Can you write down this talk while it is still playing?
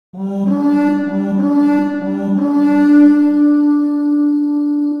Hey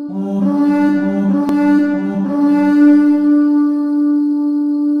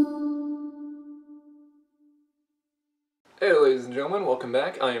ladies and gentlemen, welcome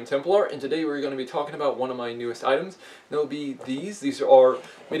back. I am Templar, and today we're going to be talking about one of my newest items. They'll be these. These are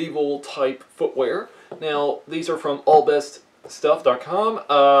medieval type footwear. Now, these are from allbeststuff.com.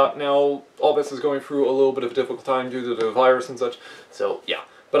 Now, Allbest is going through a little bit of a difficult time due to the virus and such, so yeah.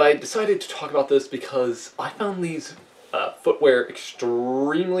 But I decided to talk about this because I found these footwear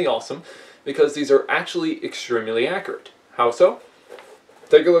extremely awesome, because these are actually extremely accurate. How so?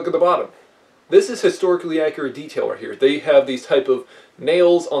 Take a look at the bottom. This is historically accurate detail right here. They have these type of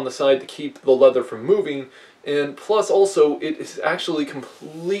nails on the side to keep the leather from moving, and plus also it is actually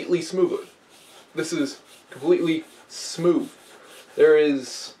completely smooth. This is completely smooth. There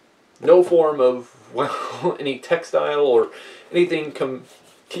is no form of, well, any textile or anything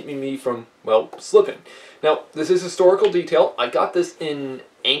keeping me from, well, slipping. Now, this is historical detail. I got this in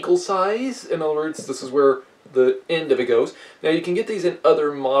ankle size. In other words, this is where the end of it goes. Now, you can get these in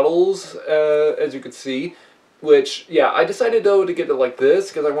other models, as you can see, which, yeah, I decided, though, to get it like this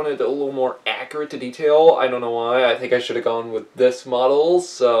because I wanted it a little more accurate to detail. I don't know why. I think I should have gone with this model,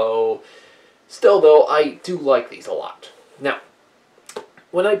 so still, though, I do like these a lot. Now,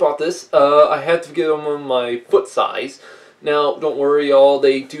 when I bought this, I had to get them on my foot size. Now, don't worry, y'all,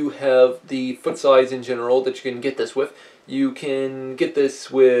 they do have the foot size in general that you can get this with. You can get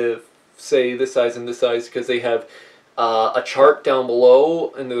this with, say, this size and this size, because they have a chart down below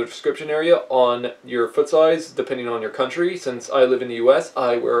in the description area on your foot size, depending on your country. Since I live in the US,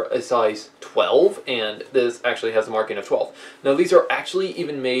 I wear a size 12, and this actually has a marking of 12. Now, these are actually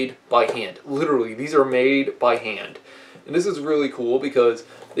even made by hand. Literally, these are made by hand. And this is really cool because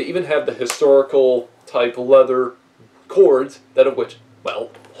they even have the historical type leather cords that of which, well,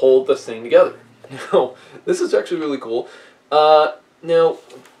 hold this thing together. Now, this is actually really cool. Now,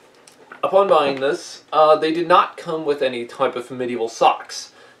 upon buying this, they did not come with any type of medieval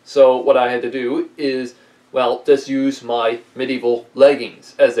socks. So what I had to do is, well, just use my medieval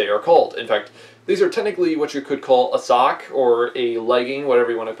leggings, as they are called. In fact, these are technically what you could call a sock or a legging,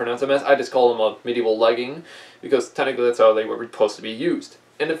 whatever you want to pronounce them as. I just call them a medieval legging because technically that's how they were supposed to be used.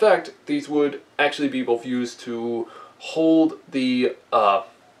 And in fact, these would actually be both used to hold the,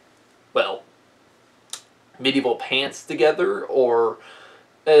 well, medieval pants together, or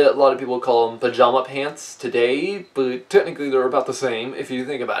a lot of people call them pajama pants today, but technically they're about the same if you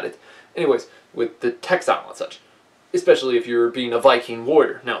think about it. Anyways, with the textile and such, especially if you're being a Viking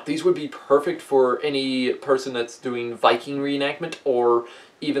warrior. Now, these would be perfect for any person that's doing Viking reenactment or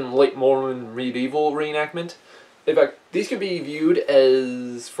even late modern medieval reenactment. In fact, these can be viewed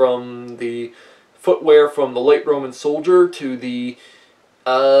as from the footwear from the late Roman soldier to the,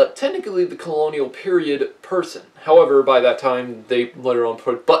 technically the colonial period person. However, by that time, they later on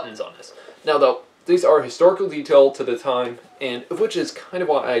put buttons on this. Now, though, these are historical detail to the time, and which is kind of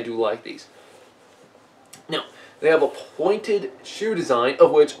why I do like these. Now, they have a pointed shoe design,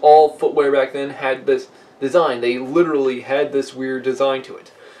 of which all footwear back then had this design. They literally had this weird design to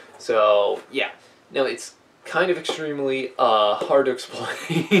it. So, yeah. Now, it's kind of extremely hard to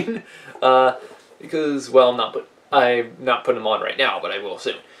explain. Because, well, I'm not putting them on right now, but I will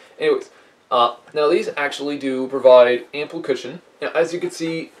soon. Anyways, now these actually do provide ample cushion. Now, as you can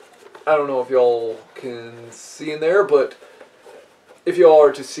see, I don't know if y'all can see in there, but if y'all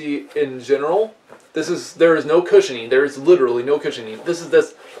are to see in general, there is no cushioning. There is literally no cushioning. This is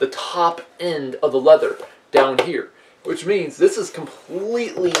the top end of the leather down here, which means this is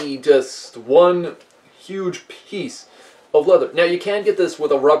completely just one huge piece of leather. Now, you can get this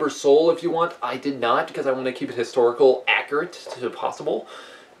with a rubber sole if you want. I did not, because I want to keep it historical accurate to possible.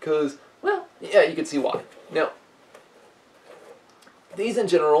 Because, well, yeah, you can see why. Now, these in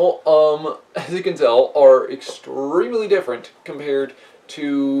general, as you can tell, are extremely different compared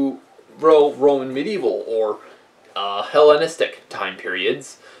to Roman medieval or Hellenistic time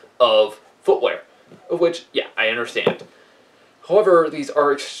periods of footwear. Of which, yeah, I understand. However, these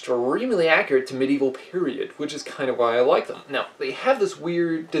are extremely accurate to medieval period, which is kind of why I like them. Now, they have this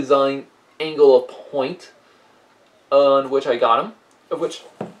weird design angle of point on which I got them, of which,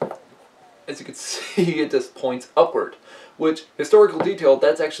 as you can see, it just points upward. Which, historical detail,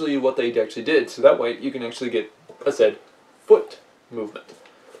 that's actually what they actually did, so that way you can actually get a said foot movement.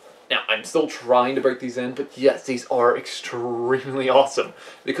 Now, I'm still trying to break these in, but yes, these are extremely awesome,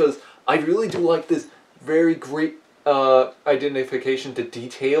 because I really do like this very great identification to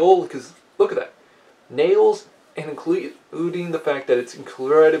detail, because look at that. Nails, and including the fact that it's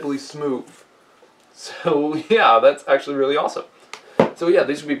incredibly smooth. So yeah, that's actually really awesome. So yeah,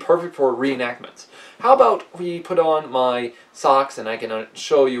 these would be perfect for reenactments. How about we put on my socks and I can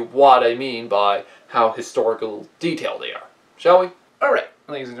show you what I mean by how historical detailed they are. Shall we? Alright,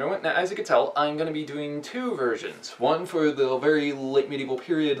 ladies and gentlemen, now as you can tell, I'm going to be doing two versions. One for the very late medieval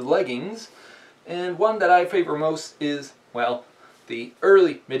period leggings, and one that I favor most is, well, the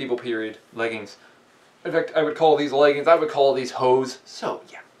early medieval period leggings. In fact, I would call these leggings, I would call these hose. So,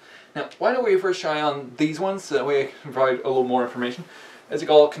 yeah. Now, why don't we first try on these ones, so that way I can provide a little more information. As you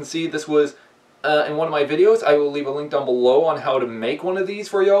all can see, this was in one of my videos. I will leave a link down below on how to make one of these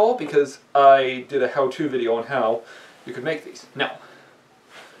for y'all, because I did a how-to video on how you could make these. Now,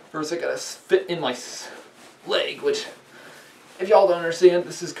 first I gotta fit in my leg, which, if y'all don't understand,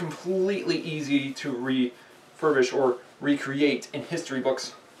 this is completely easy to refurbish or recreate in history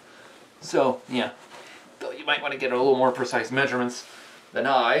books. So, yeah. Though you might want to get a little more precise measurements than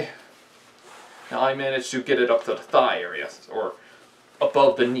I. Now, I managed to get it up to the thigh area, or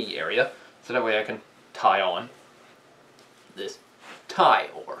above the knee area, so that way I can tie on this tie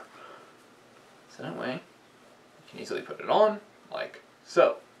over. So that way, you can easily put it on, like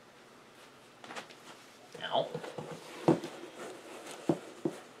so. Now,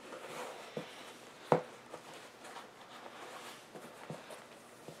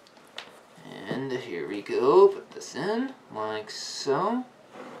 and here we go, put this in, like so.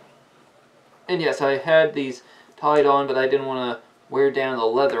 And yes, I had these tied on, but I didn't want to wear down the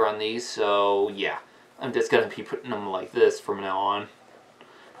leather on these, so yeah. I'm just going to be putting them like this from now on,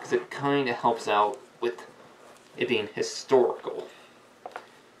 because it kind of helps out with it being historical.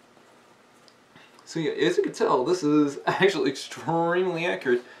 So yeah, as you can tell, this is actually extremely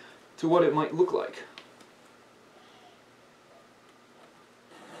accurate to what it might look like.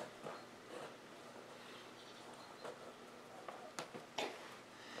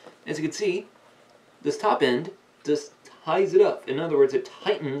 As you can see, this top end just ties it up. In other words, it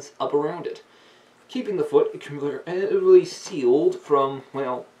tightens up around it, keeping the foot completely sealed from,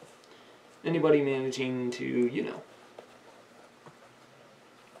 well, anybody managing to, you know.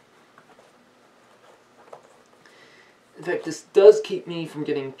 In fact, this does keep me from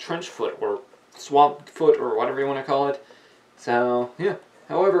getting trench foot or swamp foot or whatever you want to call it. So, yeah.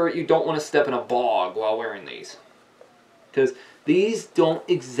 However, you don't want to step in a bog while wearing these, because these don't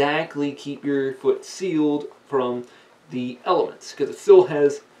exactly keep your foot sealed from the elements, because it still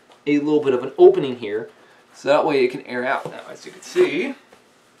has a little bit of an opening here, so that way it can air out. Now, as you can see,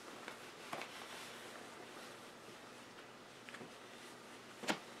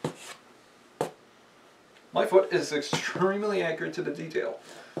 my foot is extremely accurate to the detail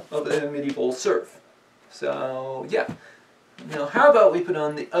of the medieval surf. So, yeah. Now, how about we put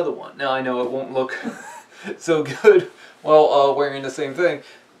on the other one? Now, I know it won't look so good while wearing the same thing,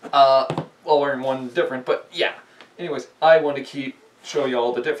 while wearing one different, but yeah. Anyways, I want to show you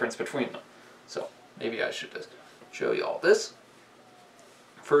all the difference between them. So, maybe I should just show you all this.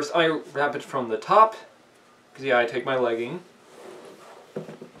 First, I wrap it from the top, because yeah, I take my legging.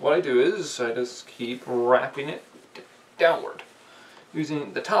 What I do is, I just keep wrapping it downward,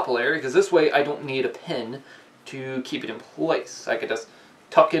 using the top layer, because this way I don't need a pin to keep it in place. I could just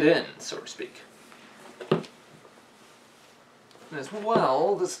tuck it in, so to speak. And as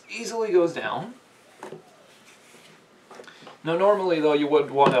well, this easily goes down. Now normally though, you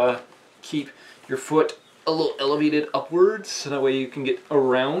would want to keep your foot a little elevated upwards, so that way you can get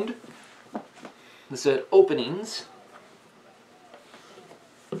around the said openings.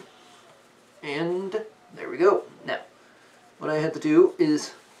 And there we go. Now, what I have to do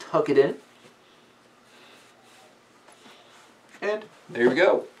is tuck it in. And there we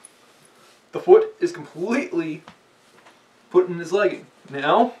go. The foot is completely put in this legging.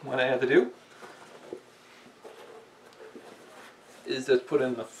 Now, what I have to do is just put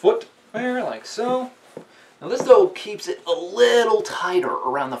in the footwear like so. Now this though keeps it a little tighter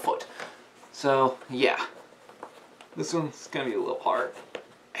around the foot. So, yeah. This one's going to be a little hard.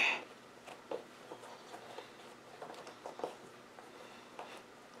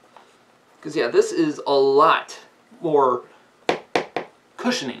 Because yeah, this is a lot more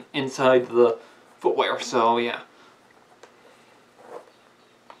cushioning inside the footwear, so yeah.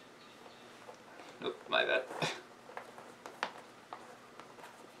 Nope, my bad.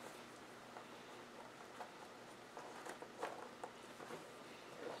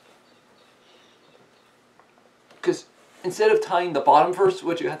 Because instead of tying the bottom first,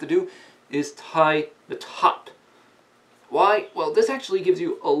 what you have to do is tie the top. Why? Well, this actually gives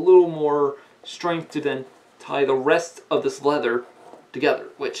you a little more strength to then tie the rest of this leather together,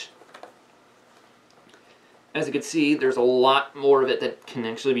 which, as you can see, there's a lot more of it that can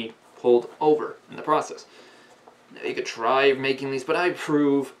actually be pulled over in the process. You could try making these, but I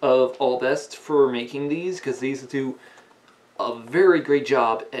approve of All Best for making these because these do a very great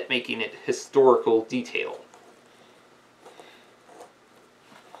job at making it historical detail.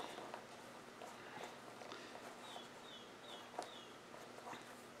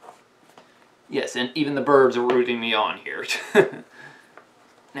 Yes, and even the birds are rooting me on here.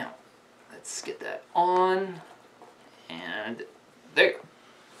 Now, let's get that on, and there.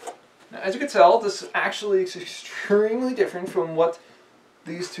 Now, as you can tell, this actually is extremely different from what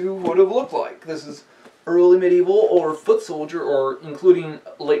these two would have looked like. This is early medieval or foot soldier, or including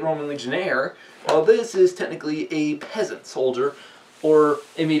late Roman legionnaire, while this is technically a peasant soldier or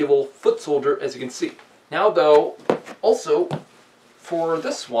a medieval foot soldier, as you can see. Now though, also for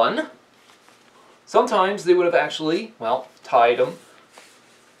this one, sometimes they would have actually, well, tied them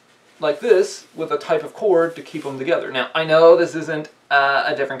like this with a type of cord to keep them together. Now, I know this isn't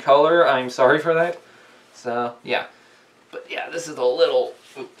a different color. I'm sorry for that. So, yeah. But yeah, this is a little...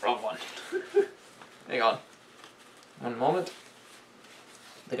 Oop, wrong one. Hang on. One moment.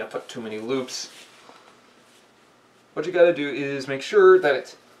 I think I put too many loops. What you gotta do is make sure that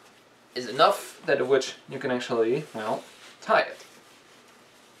it is enough that of which you can actually, well, tie it.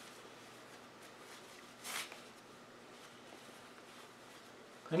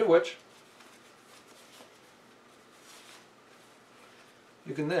 And of which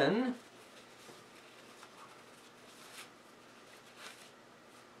you can then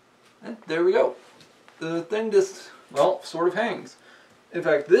and there we go. The thing just, well, sort of hangs. In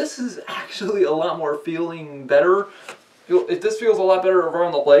fact, this is actually a lot more feeling better. This feels a lot better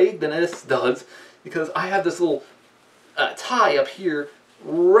around the leg than this does, because I have this little tie up here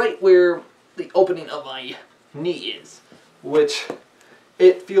right where the opening of my knee is, which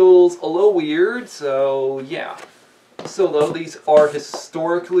it feels a little weird, so yeah. So though, these are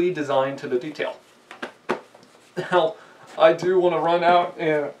historically designed to the detail. Now, I do want to run out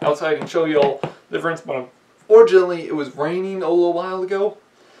and outside and show you all the difference, but unfortunately it was raining a little while ago,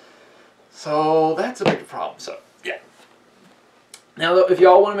 so that's a big problem. So yeah. Now though, if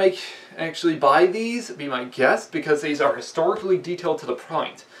y'all want to actually buy these, be my guest, because these are historically detailed to the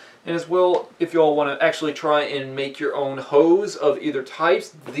point. And as well, if y'all want to actually try and make your own hose of either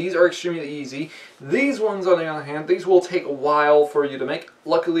types, these are extremely easy. These ones, on the other hand, these will take a while for you to make.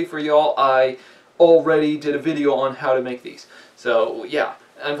 Luckily for y'all, I already did a video on how to make these. So yeah,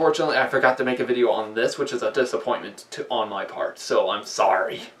 unfortunately I forgot to make a video on this, which is a disappointment on my part, so I'm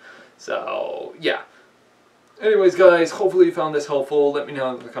sorry. So yeah. Anyways guys, hopefully you found this helpful. Let me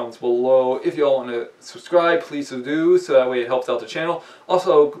know in the comments below. If y'all want to subscribe, please do, so that way it helps out the channel.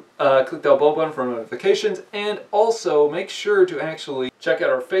 Also, click that bell button for notifications, and also make sure to actually check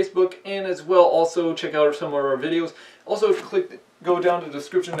out our Facebook, and as well also check out some of our videos. Also go down to the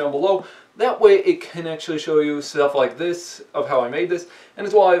description down below. That way it can actually show you stuff like this, of how I made this, and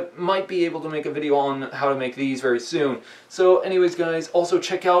as well I might be able to make a video on how to make these very soon. So anyways guys, also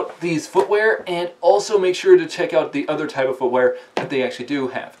check out these footwear, and also make sure to check out the other type of footwear that they actually do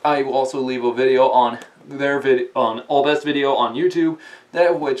have. I will also leave a video on their All Best video on YouTube,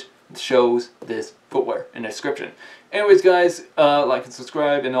 that which shows this footwear in the description. Anyways guys, like and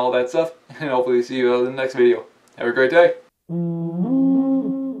subscribe and all that stuff, and hopefully see you in the next video. Have a great day.